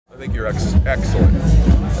think you're excellent.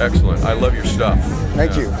 Excellent. I love your stuff.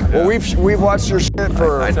 Thank you. Well, we've watched your shit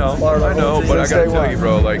for. I know, but I gotta tell you,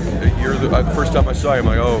 bro. Like, you're the first time I saw you, I'm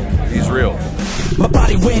like, oh, he's real. My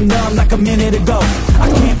body went numb like a minute ago.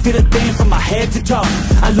 I can't feel a thing from my head to toe.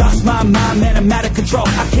 I lost my mind, man, I'm out of control.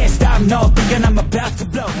 I can't stop, no, thinking I'm about to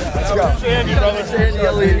blow. Let's go. Andy, brother. Andy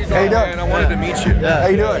Elliott. How you doing? Man, I wanted to meet you. How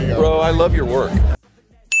you doing? Bro, I love your work.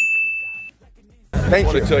 Thank I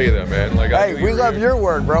want you. to tell you that, man. Like, Hey, we love your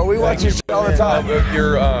work, bro. We watch your shit all the time.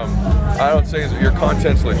 Your, I don't say your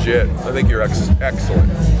content's legit. I think you're excellent.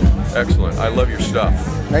 Excellent. I love your stuff.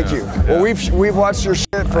 Thank you. Well, we've watched your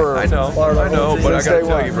shit for. I know, but I gotta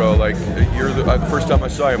tell you, bro. Like, you're the first time I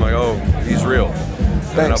saw you, I'm like, oh, he's real.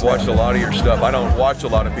 And I've watched a lot of your stuff. I don't watch a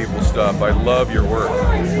lot of people's stuff. I love your work.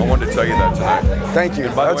 I wanted to tell you that tonight. Thank you.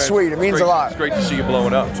 That's sweet. It means a lot. It's great to see you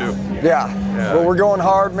blowing up, too. Yeah. Well, we're going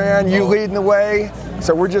hard, man. You leading the way.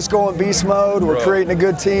 So we're just going beast mode. We're creating a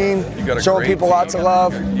good team. Showing people lots of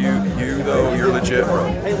love. You though, you're legit, bro.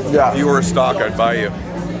 Yeah. If you were a stock, I'd buy you.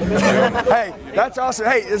 Hey, that's awesome.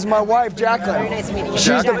 Hey, this is my wife, Jacqueline. Very nice meeting you.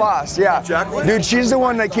 She's the boss, yeah. Jacqueline? Dude, she's the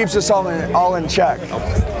one that keeps us all in check.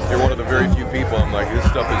 You're one of the very few people I'm like, this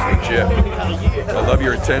stuff is legit. I love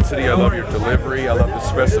your intensity. I love your delivery. I love the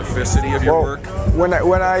specificity of your work. When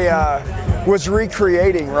I was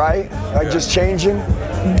recreating, right? Like just changing,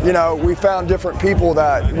 you know, we found different people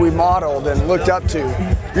that we modeled and looked up to.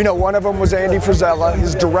 You know, one of them was Andy Frizella,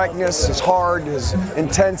 his directness, his heart, his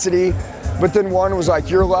intensity. But then one was like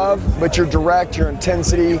your love, but your direct, your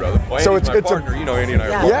intensity. Well, so it's my partner. You know, Andy and I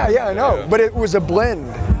are partners. Yeah, I know. Yeah. But it was a blend.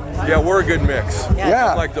 Yeah, we're a good mix.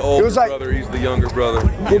 Yeah. I'm like the older brother, he's the younger brother.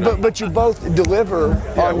 But you both deliver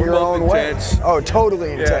on your own intense. way. Oh,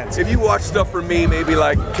 totally intense. If you watch stuff from me maybe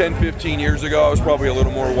like 10, 15 years ago, I was probably a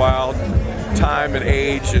little more wild. Time and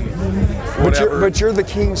age and whatever. But you're the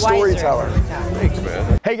king storyteller. Thanks,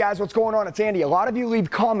 man. Hey guys, what's going on? It's Andy. A lot of you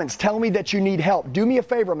leave comments telling me that you need help. Do me a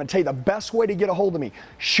favor. I'm going to tell you the best way to get a hold of me.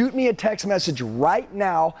 Shoot me a text message right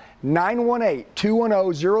now,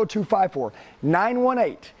 918-210-0254.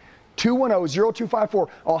 918-210-0254.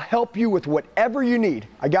 I'll help you with whatever you need.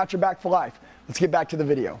 I got your back for life. Let's get back to the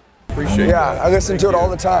video. Appreciate that. I listen to it all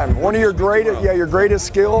the time. One of your greatest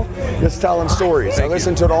skill is telling stories. I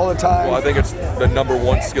listen to it all the time. Well, I think it's the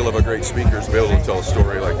 #1 skill of a great speaker is to be able to tell a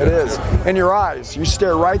story like that. It is. And your eyes. You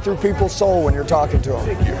stare right through people's soul when you're talking to them.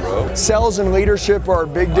 Thank you, bro. Sales and leadership are a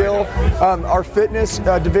big deal. Our fitness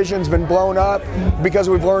division's been blown up because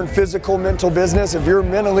we've learned physical, mental business. If you're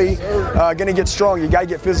mentally going to get strong, you got to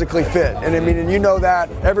get physically fit. And I mean, and you know that.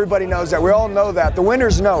 Everybody knows that. We all know that. The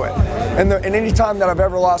winners know it. And any time that I've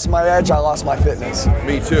ever lost my edge, I lost my fitness.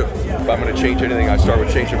 Me too. If I'm going to change anything, I start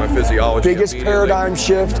with changing my physiology. Biggest paradigm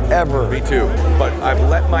shift ever. Me too. But I've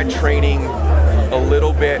let my training a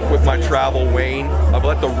little bit with my travel wane. I've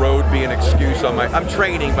let the road be an excuse on I'm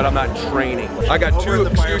training, but I'm not training. I got two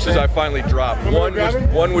excuses I finally dropped.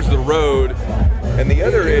 One was the road, and the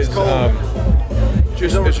other is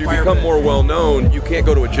just as you become more well known, you can't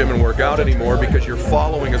go to a gym and work out anymore because your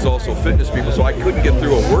following is also fitness people. So I couldn't get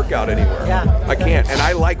through a workout anywhere. I can't, and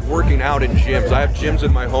I like working out in gyms. I have gyms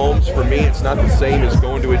in my homes. For me, it's not the same as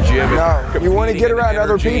going to a gym. No, you want to get around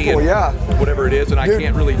other people, whatever it is, and I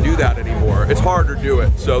can't really do that anymore. It's hard to do it.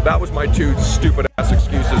 So that was my two stupid ass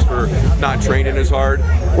excuses for not training as hard.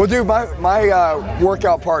 Well, dude, my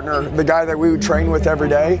workout partner, the guy that we would train with every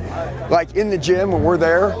day, like in the gym when we're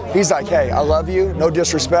there, he's like, hey, I love you, no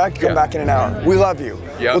disrespect, come back in an hour. We love you.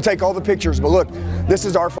 We'll take all the pictures, but look, this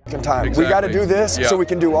is our fucking time. We got to do this so we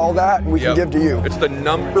can do all that and we can give to you. It's the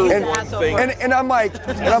 #1 thing. And I'm like,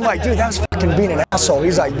 dude, that's fucking being an asshole.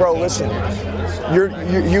 He's like, bro, listen,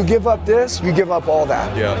 you give up this, you give up all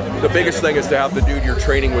that. Yeah, the biggest thing is to have the dude you're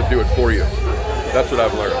training with do it for you. That's what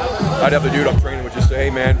I've learned. I'd have the dude I'm training with just say, hey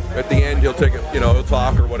man, at the end he'll take it, you know, he'll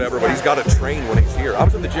talk or whatever, but he's got to train when he's here. I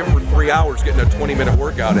was in the gym for 3 hours getting a 20-minute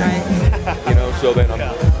workout in, you know, so then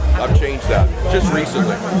I've changed that just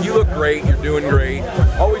recently. You look great, you're doing great.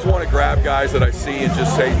 Always want to grab guys that I see and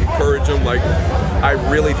just say, encourage them, like, I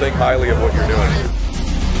really think highly of what you're doing.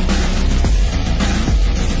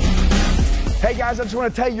 Hey guys, I just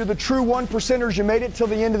want to tell you, you're the true 1%ers. You made it till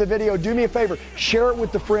the end of the video. Do me a favor, share it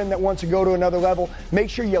with the friend that wants to go to another level.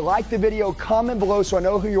 Make sure you like the video, comment below so I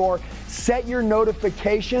know who you are. Set your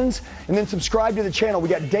notifications and then subscribe to the channel. We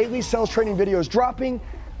got daily sales training videos dropping.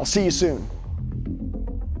 I'll see you soon.